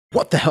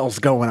What the hell's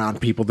going on,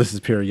 people? This is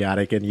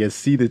Periodic, and you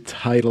see the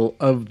title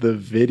of the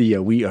video.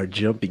 We are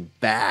jumping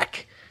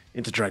back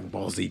into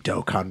Dragonball Z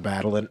Dokkan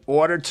Battle in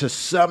order to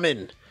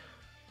summon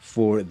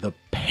for the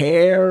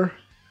pair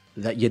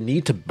that you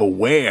need to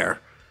beware.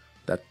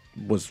 That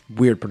was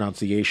weird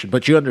pronunciation,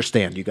 but you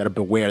understand. You got to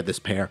beware this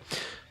pair.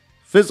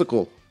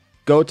 Physical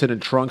Goten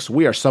and Trunks,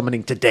 we are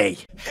summoning today.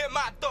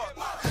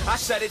 I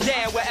shut it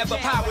down wherever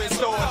power is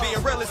stored.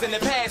 Being real is in the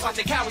past,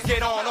 watching cowards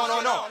get on.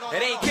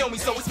 It ain't kill me,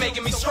 so it's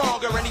making me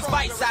stronger. And these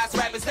bite-sized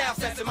rappers now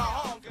sensing my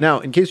hunger. Now,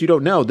 in case you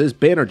don't know, this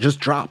banner just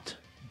dropped.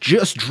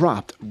 Just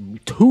dropped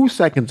 2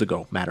 seconds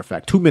ago, matter of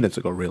fact, 2 minutes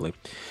ago, really.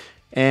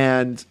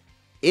 And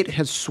it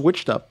has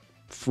switched up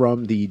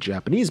from the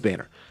Japanese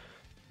banner.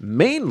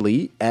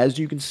 Mainly, as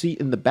you can see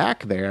in the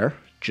back there,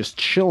 just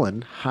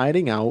chilling,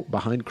 hiding out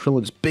behind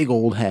Krillin's big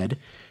old head,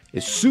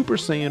 is Super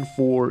Saiyan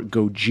 4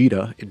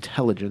 Gogeta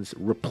Intelligence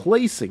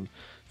replacing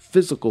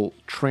physical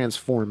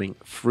transforming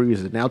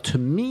Frieza. Now, to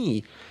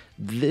me,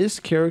 this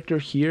character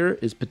here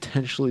is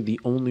potentially the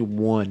only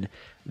one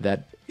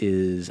that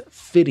is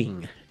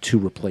fitting to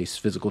replace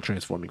physical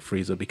transforming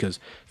Frieza, because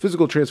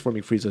physical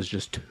transforming Frieza is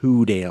just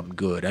too damn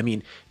good. I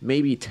mean,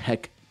 maybe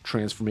Tech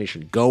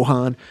Transformation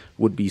Gohan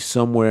would be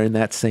somewhere in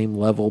that same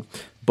level,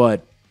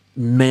 but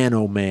man,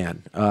 oh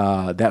man,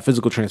 that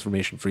physical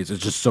transformation Frieza is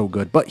just so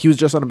good. But he was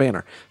just on a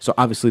banner, so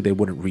obviously they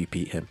wouldn't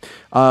repeat him.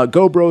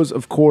 Go Bros,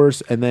 of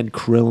course, and then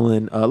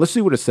Krillin. Let's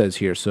see what it says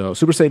here. So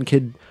Super Saiyan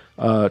Kid,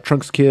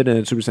 Trunks Kid,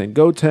 and Super Saiyan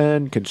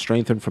Goten can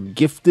strengthen from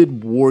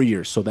Gifted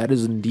Warriors. So that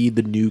is indeed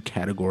the new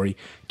category,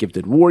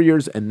 Gifted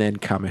Warriors, and then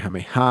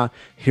Kamehameha.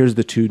 Here's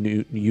the two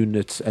new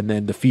units, and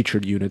then the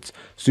featured units,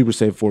 Super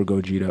Saiyan 4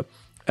 Gogeta,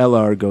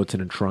 LR,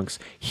 Goten, and Trunks.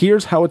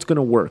 Here's how it's going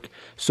to work.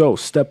 So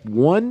step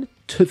 1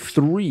 to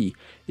 3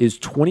 is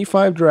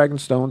 25 Dragon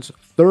Stones,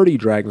 30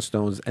 Dragon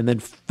Stones, and then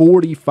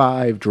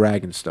 45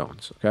 Dragon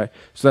Stones. Okay,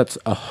 so that's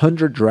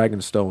 100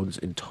 Dragon Stones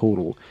in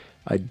total,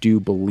 I do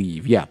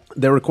believe. Yeah,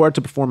 they're required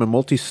to perform a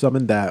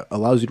multi-summon that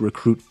allows you to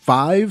recruit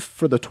 5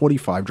 for the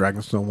 25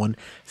 Dragonstone one,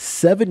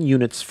 7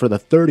 units for the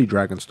 30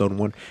 Dragonstone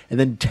one, and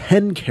then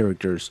 10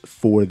 characters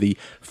for the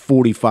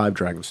 45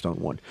 Dragonstone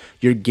one.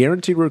 You're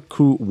guaranteed to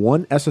recruit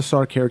 1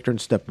 SSR character in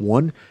step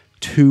 1,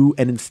 2,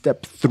 and in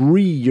step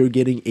 3, you're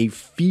getting a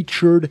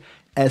featured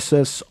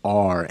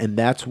SSR, and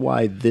that's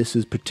why this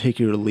is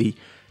particularly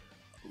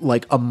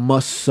like a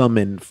must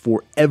summon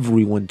for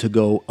everyone to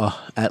go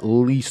at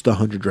least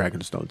 100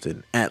 Dragonstones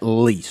in, at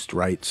least,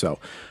 right? So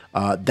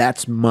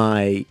that's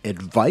my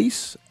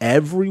advice.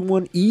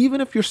 Everyone, even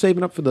if you're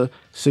saving up for the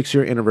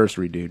 6-year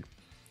anniversary, dude,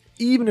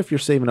 even if you're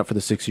saving up for the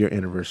 6-year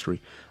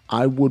anniversary,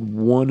 I would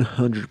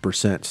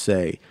 100%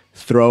 say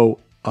throw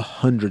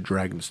 100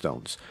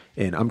 Dragonstones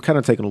in. I'm kind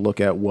of taking a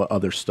look at what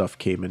other stuff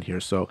came in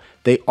here. So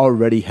they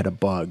already had a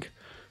bug.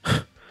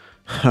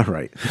 All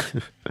right.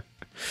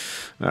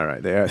 All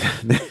right, they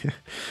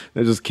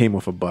just came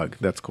with a bug.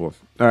 That's cool.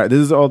 All right, this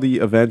is all the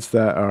events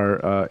that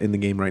are in the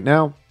game right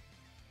now.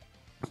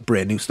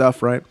 Brand new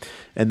stuff, right?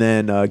 And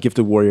then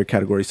Gifted Warrior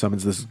category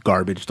summons. This is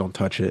garbage. Don't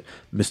touch it.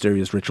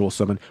 Mysterious Ritual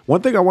Summon.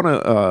 One thing I want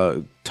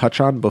to touch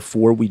on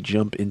before we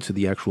jump into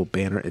the actual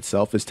banner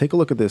itself is take a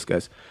look at this,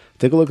 guys.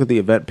 Take a look at the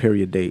event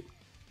period date.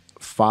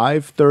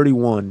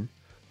 5/31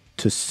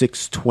 to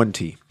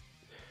 6/20.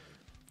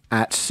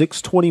 At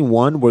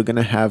 6/21, we're going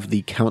to have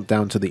the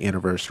countdown to the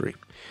anniversary.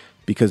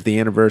 Because the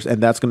anniversary,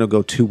 and that's going to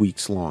go 2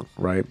 weeks long,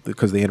 right?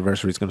 Because the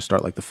anniversary is going to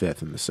start like the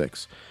 5th and the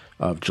 6th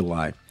of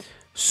July.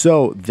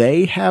 So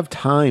they have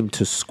time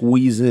to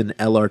squeeze in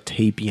LR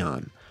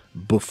Tapion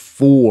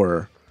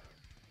before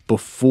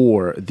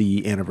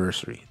the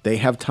anniversary. They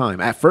have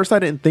time. At first, I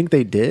didn't think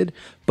they did,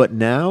 but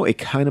now it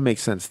kind of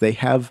makes sense. They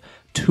have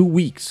 2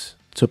 weeks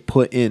to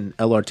put in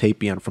LR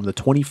Tapion from the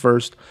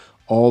 21st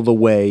all the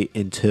way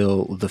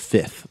until the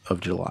 5th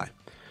of July.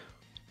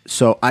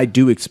 So I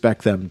do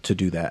expect them to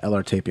do that.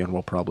 LR Tapion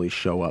will probably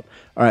show up.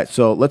 All right,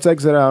 so let's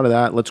exit out of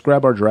that. Let's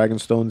grab our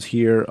Dragonstones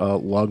here,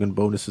 login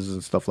bonuses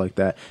and stuff like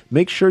that.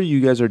 Make sure you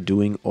guys are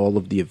doing all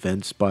of the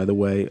events, by the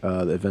way.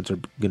 The events are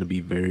going to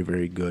be very,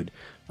 very good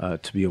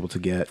to be able to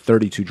get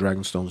 32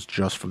 Dragonstones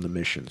just from the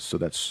missions. So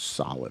that's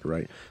solid,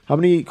 right? How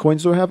many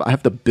coins do I have? I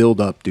have to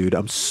build up, dude.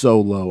 I'm so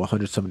low,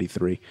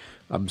 173.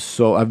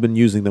 I've been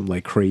using them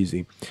like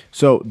crazy.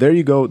 So there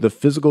you go, the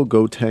physical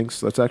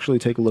Gotenks. Let's actually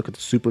take a look at the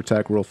super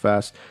attack real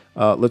fast.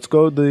 Let's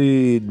go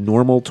the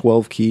normal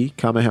 12 key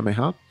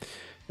Kamehameha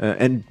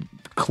and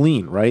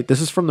clean, right?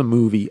 This is from the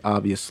movie,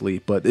 obviously,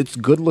 but it's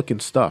good looking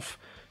stuff.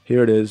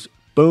 Here it is.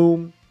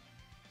 Boom.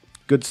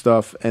 Good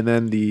stuff. And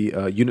then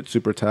the unit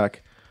super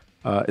attack.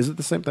 Is it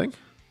the same thing?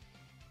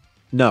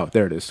 No,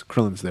 there it is.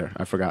 Krillin's there.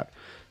 I forgot.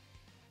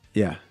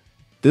 Yeah.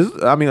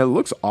 I mean, it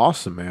looks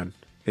awesome, man.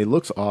 It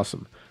looks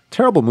awesome.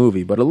 Terrible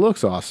movie, but it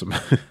looks awesome.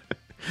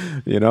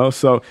 You know,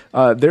 so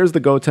there's the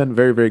Goten,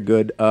 very, very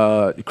good.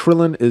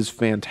 Krillin is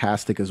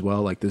fantastic as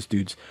well. Like, this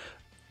dude's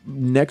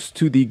next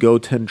to the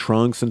Goten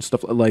Trunks and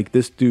stuff. Like,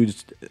 this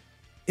dude's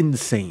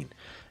insane.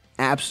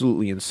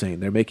 absolutely insane.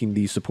 They're making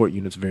these support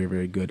units very,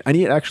 very good. I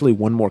need actually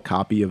one more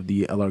copy of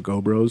the LR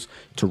Gobros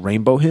to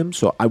rainbow him,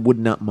 so I would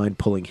not mind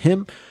pulling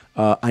him.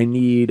 I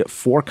need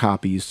 4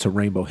 copies to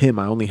rainbow him.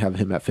 I only have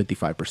him at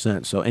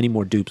 55%, so any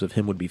more dupes of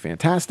him would be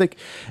fantastic.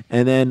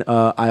 And then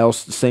I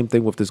also, same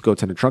thing with this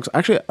Goten Trunks.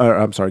 Actually,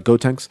 I'm sorry,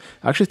 Gotenks.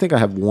 I actually think I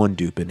have 1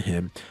 dupe in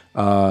him.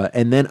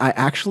 And then I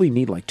actually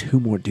need like 2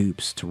 more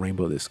dupes to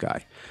rainbow this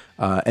guy.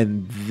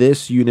 And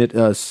this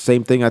unit,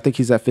 same thing. I think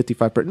he's at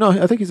 55%. No,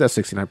 I think he's at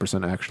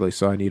 69% actually.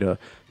 So I need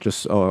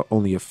just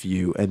only a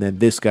few. And then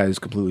this guy is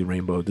completely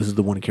rainbowed. This is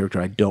the one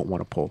character I don't want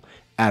to pull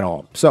at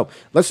all. So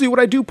let's see what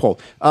I do pull.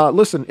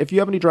 Listen, if you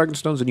have any Dragon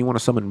Stones and you want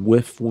to summon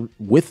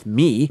with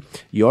me,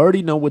 you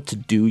already know what to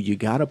do. You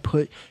got to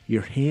put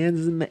your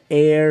hands in the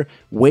air,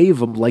 wave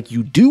them like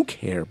you do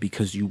care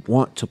because you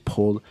want to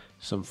pull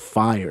some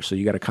fire. So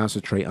you got to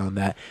concentrate on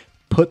that.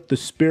 Put the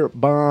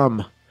Spirit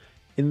Bomb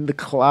in the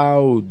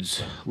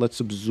clouds. Let's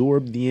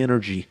absorb the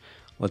energy.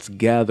 Let's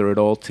gather it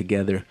all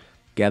together.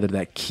 Gather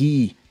that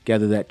ki,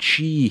 gather that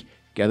chi,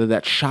 gather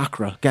that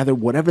chakra, gather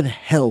whatever the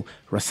hell,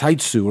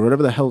 Rasaitsu, or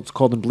whatever the hell it's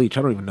called in Bleach.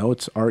 I don't even know.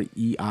 It's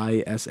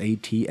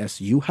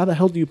Reisatsu. How the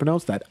hell do you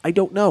pronounce that? I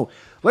don't know.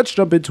 Let's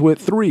jump into it.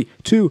 3,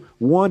 2,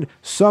 1,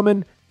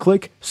 summon,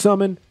 click,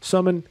 summon,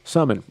 summon,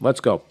 summon. Let's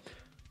go.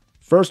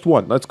 First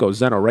one. Let's go.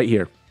 Zeno right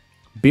here.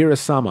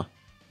 Beerus-sama.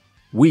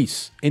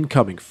 Whis,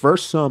 incoming.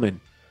 First summon.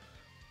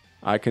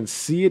 I can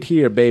see it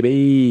here,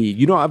 baby.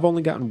 You know, I've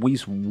only gotten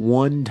Whis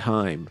one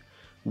time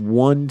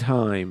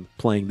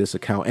playing this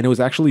account, and it was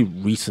actually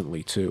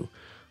recently too.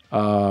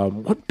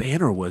 What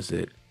banner was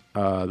it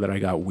that I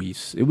got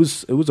Whis? It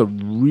was a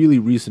really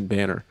recent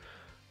banner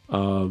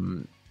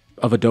of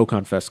a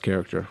Dokkan Fest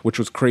character, which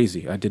was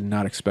crazy. I did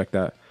not expect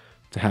that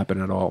to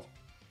happen at all.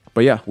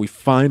 But yeah, we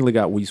finally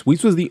got Whis.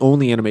 Whis was the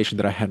only animation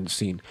that I hadn't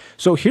seen.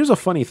 So here's a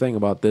funny thing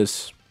about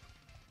this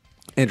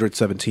Android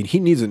 17. He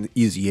needs an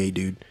easy A,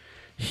 dude.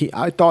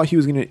 I thought he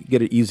was going to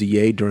get an easy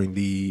A during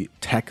the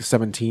Tech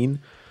 17,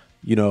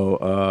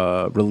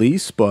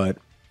 release, but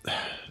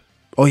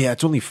oh yeah,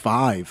 it's only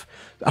 5.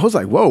 I was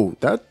like, whoa,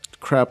 that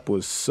crap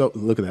was so.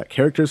 Look at that.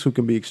 Characters who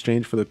can be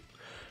exchanged for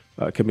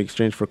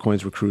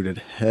coins recruited.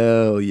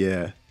 Hell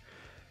yeah,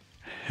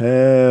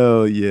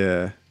 hell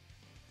yeah,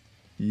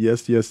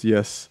 yes, yes,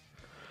 yes.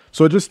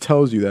 So it just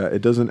tells you that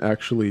it doesn't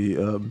actually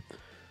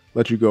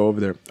let you go over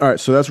there. All right,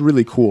 so that's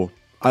really cool.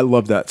 I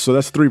love that. So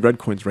that's 3 red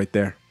coins right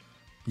there.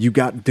 You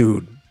got,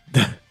 dude,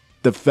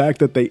 the fact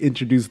that they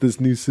introduced this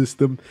new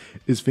system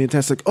is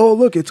fantastic. Oh,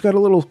 look, it's got a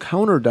little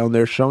counter down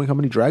there showing how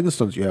many Dragon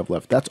Stones you have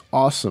left. That's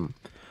awesome.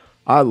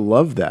 I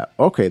love that.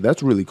 Okay,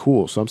 that's really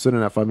cool. So I'm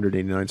sitting at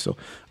 589 still.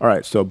 All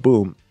right, so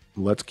boom.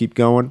 Let's keep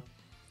going.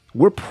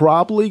 We're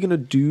probably going to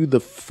do the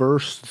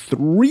first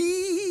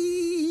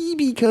 3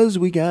 because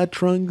we got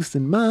Trunks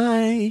and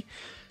Mai,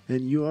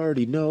 and you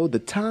already know the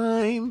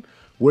time.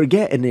 We're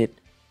getting it.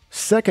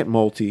 Second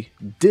multi,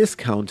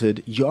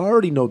 discounted. You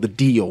already know the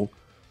deal.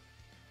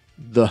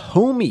 The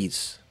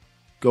homies,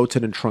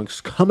 Goten and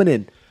Trunks, coming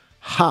in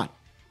hot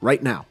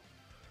right now.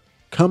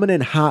 Coming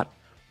in hot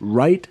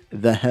right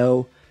the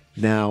hell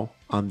now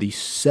on the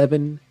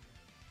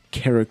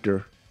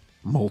 7-character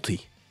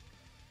multi.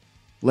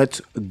 Let's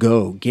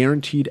go.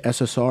 Guaranteed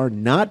SSR,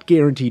 not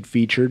guaranteed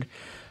featured.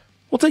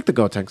 We'll take the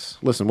Gotenks.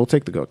 Listen, we'll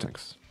take the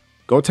Gotenks.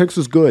 Gotenks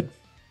is good.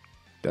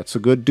 That's a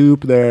good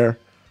dupe there.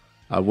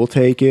 We'll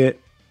take it.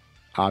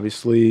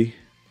 Obviously,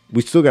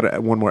 we still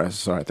got one more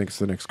SSR. I think it's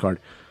the next card.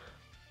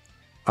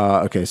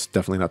 Okay, it's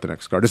definitely not the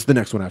next card. It's the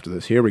next one after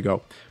this. Here we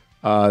go.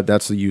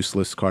 That's a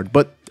useless card.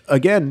 But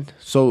again,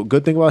 so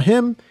good thing about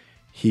him,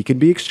 he can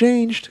be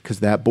exchanged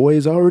because that boy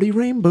is already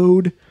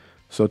rainbowed.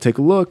 So take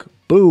a look.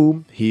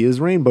 Boom, he is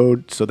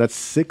rainbowed. So that's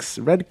 6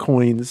 red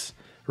coins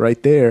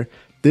right there.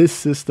 This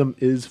system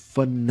is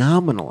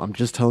phenomenal. I'm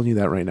just telling you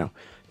that right now.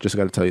 Just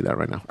got to tell you that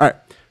right now. All right.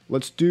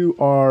 Let's do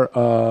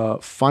our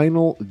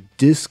final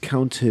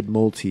discounted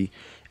multi.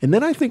 And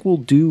then I think we'll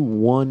do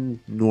one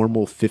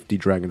normal 50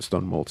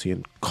 Dragonstone multi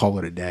and call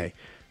it a day.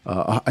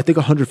 I think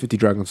 150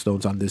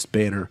 Dragonstones on this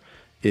banner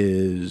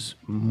is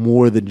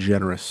more than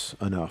generous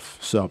enough.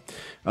 So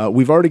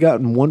we've already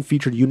gotten 1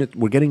 featured unit.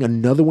 We're getting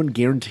another one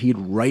guaranteed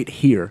right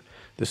here.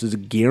 This is a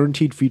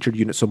guaranteed featured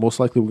unit, so most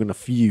likely we're going to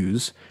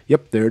fuse.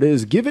 Yep, there it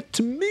is. Give it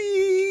to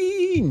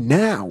me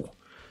now.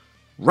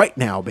 Right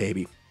now,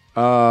 baby.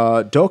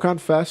 Dokkan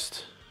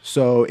Fest,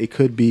 so it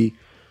could be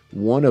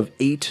one of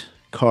 8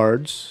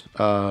 cards,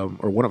 or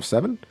one of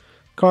 7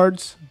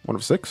 cards, one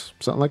of 6,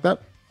 something like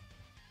that.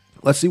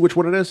 Let's see which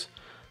one it is.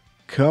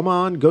 Come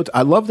on, go.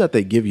 I love that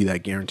they give you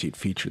that guaranteed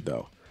feature,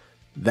 though.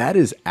 That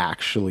is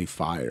actually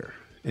fire,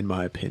 in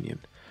my opinion.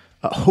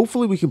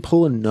 Hopefully we can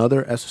pull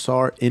another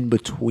SSR in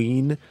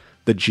between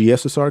the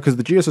GSSR, because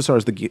the GSSR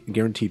is the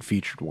guaranteed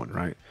featured one,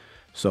 right?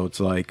 So it's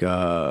like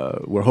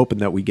we're hoping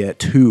that we get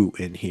 2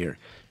 in here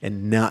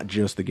and not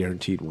just the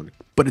guaranteed one.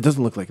 But it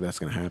doesn't look like that's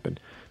going to happen,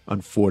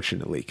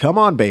 unfortunately. Come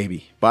on,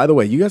 baby. By the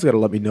way, you guys got to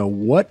let me know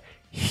what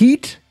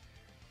heat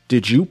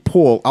did you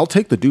pull. I'll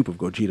take the dupe of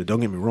Gogeta,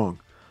 don't get me wrong.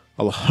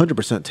 I'll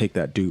 100% take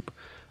that dupe.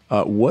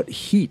 What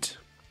heat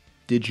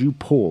did you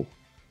pull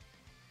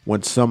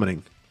when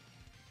summoning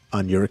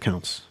on your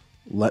accounts?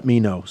 Let me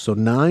know. So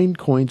 9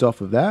 coins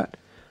off of that.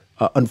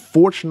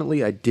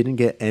 Unfortunately, I didn't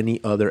get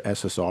any other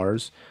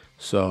SSRs,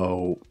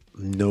 so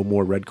no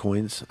more red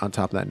coins on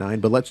top of that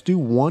 9. But let's do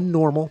one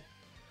normal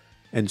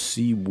and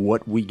see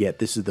what we get.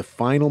 This is the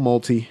final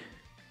multi.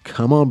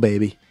 Come on,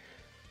 baby.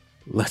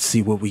 Let's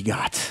see what we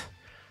got.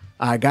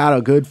 I got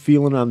a good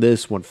feeling on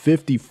this one.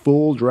 50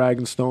 full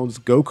Dragon Stones.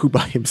 Goku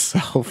by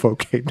himself.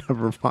 Okay,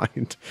 never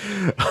mind.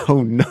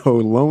 Oh no,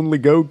 Lonely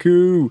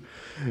Goku.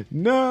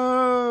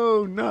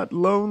 No, not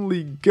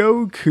Lonely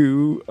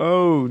Goku.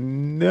 Oh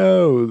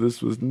no,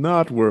 this was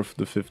not worth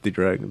the 50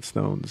 Dragon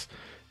Stones,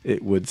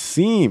 it would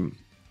seem.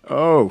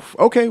 Oh,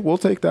 okay, we'll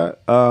take that.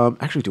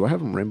 Actually, do I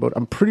have him rainbowed?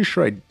 I'm pretty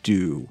sure I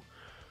do.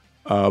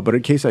 But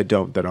in case I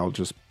don't, then I'll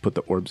just put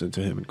the orbs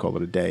into him and call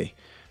it a day.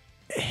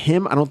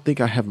 Him, I don't think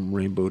I have him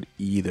rainbowed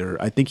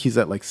either. I think he's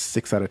at like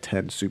 6 out of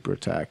 10 super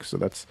attack, so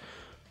that's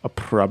a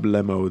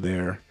problemo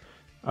there.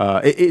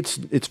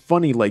 It's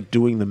funny, like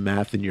doing the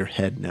math in your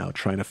head now,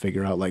 trying to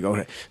figure out like,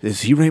 oh,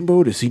 is he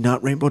rainbowed? Is he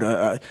not rainbowed?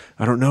 I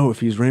don't know if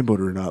he's rainbowed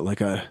or not.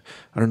 Like, I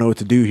don't know what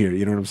to do here.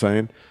 You know what I'm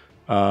saying?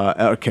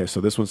 Okay, so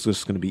this one's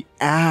just going to be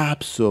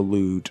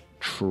absolute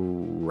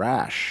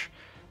trash.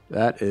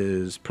 That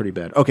is pretty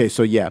bad. Okay,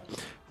 so yeah,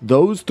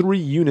 those 3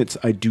 units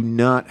I do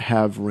not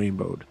have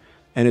rainbowed.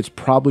 And it's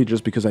probably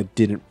just because I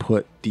didn't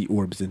put the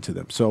orbs into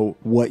them. So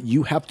what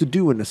you have to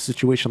do in a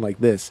situation like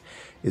this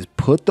is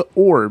put the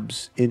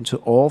orbs into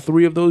all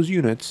 3 of those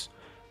units,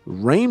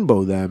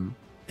 rainbow them,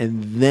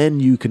 and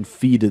then you can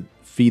feed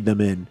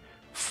them in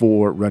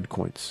for red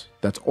coins.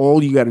 That's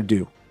all you got to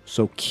do.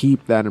 So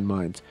keep that in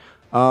mind.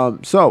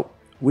 So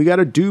we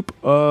got a dupe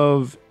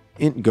of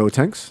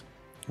Gotenks.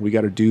 We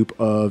got a dupe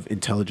of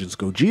Intelligence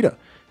Gogeta,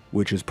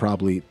 which is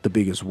probably the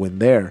biggest win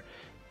there.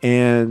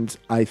 And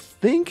I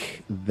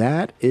think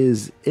that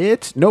is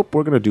it. Nope,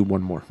 we're going to do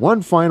one more.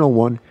 One final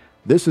one.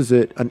 This is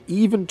it. An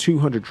even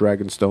 200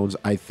 Dragon Stones.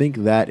 I think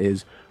that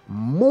is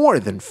more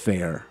than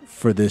fair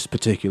for this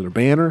particular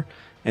banner.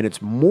 And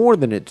it's more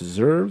than it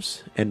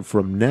deserves. And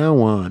from now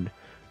on,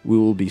 we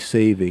will be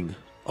saving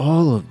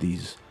all of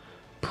these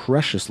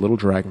precious little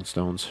Dragon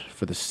Stones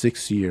for the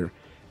 6-year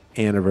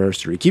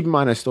anniversary. Keep in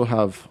mind, I still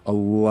have a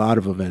lot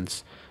of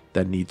events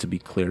that need to be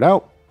cleared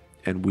out.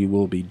 And we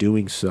will be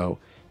doing so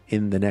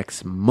in the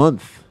next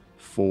month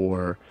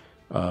for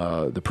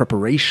the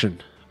preparation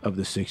of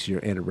the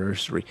 6-year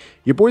anniversary.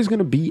 Your boy's going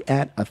to be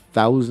at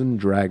 1,000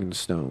 Dragon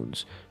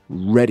Stones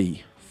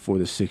ready for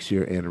the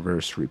 6-year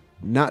anniversary.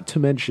 Not to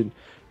mention,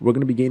 we're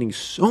going to be gaining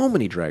so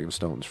many Dragon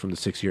Stones from the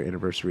 6-year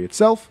anniversary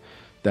itself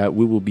that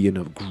we will be in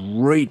a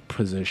great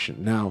position.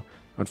 Now,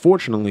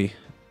 unfortunately,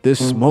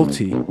 this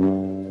multi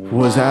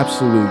was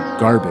absolute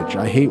garbage.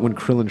 I hate when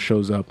Krillin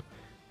shows up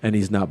and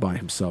he's not by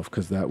himself,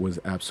 because that was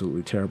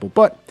absolutely terrible.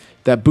 But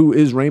that Boo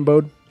is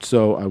rainbowed,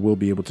 so I will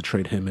be able to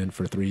trade him in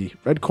for 3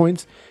 red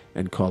coins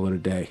and call it a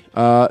day.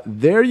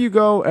 There you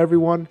go,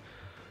 everyone.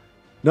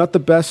 Not the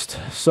best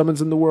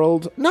summons in the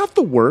world. Not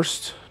the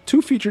worst.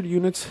 2 featured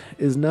units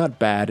is not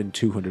bad in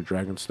 200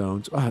 Dragon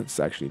Stones. It's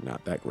actually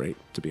not that great,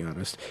 to be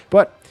honest.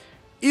 But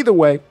either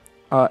way,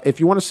 if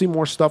you want to see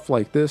more stuff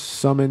like this,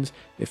 summons,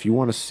 if you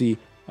want to see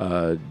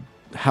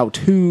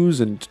how-tos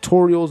and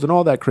tutorials and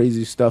all that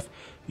crazy stuff,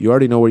 you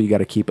already know where you got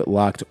to keep it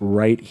locked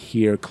right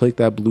here. Click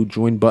that blue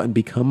join button.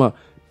 Become a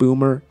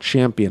Boomer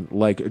champion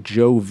like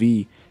Joe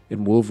V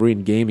in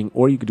Wolverine Gaming.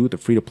 Or you could do it the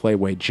free-to-play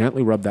way.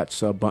 Gently rub that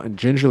sub button.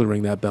 Gingerly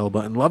ring that bell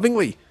button.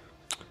 Lovingly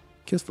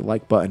kiss the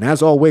like button.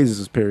 As always, this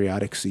is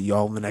Periodic. See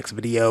y'all in the next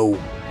video.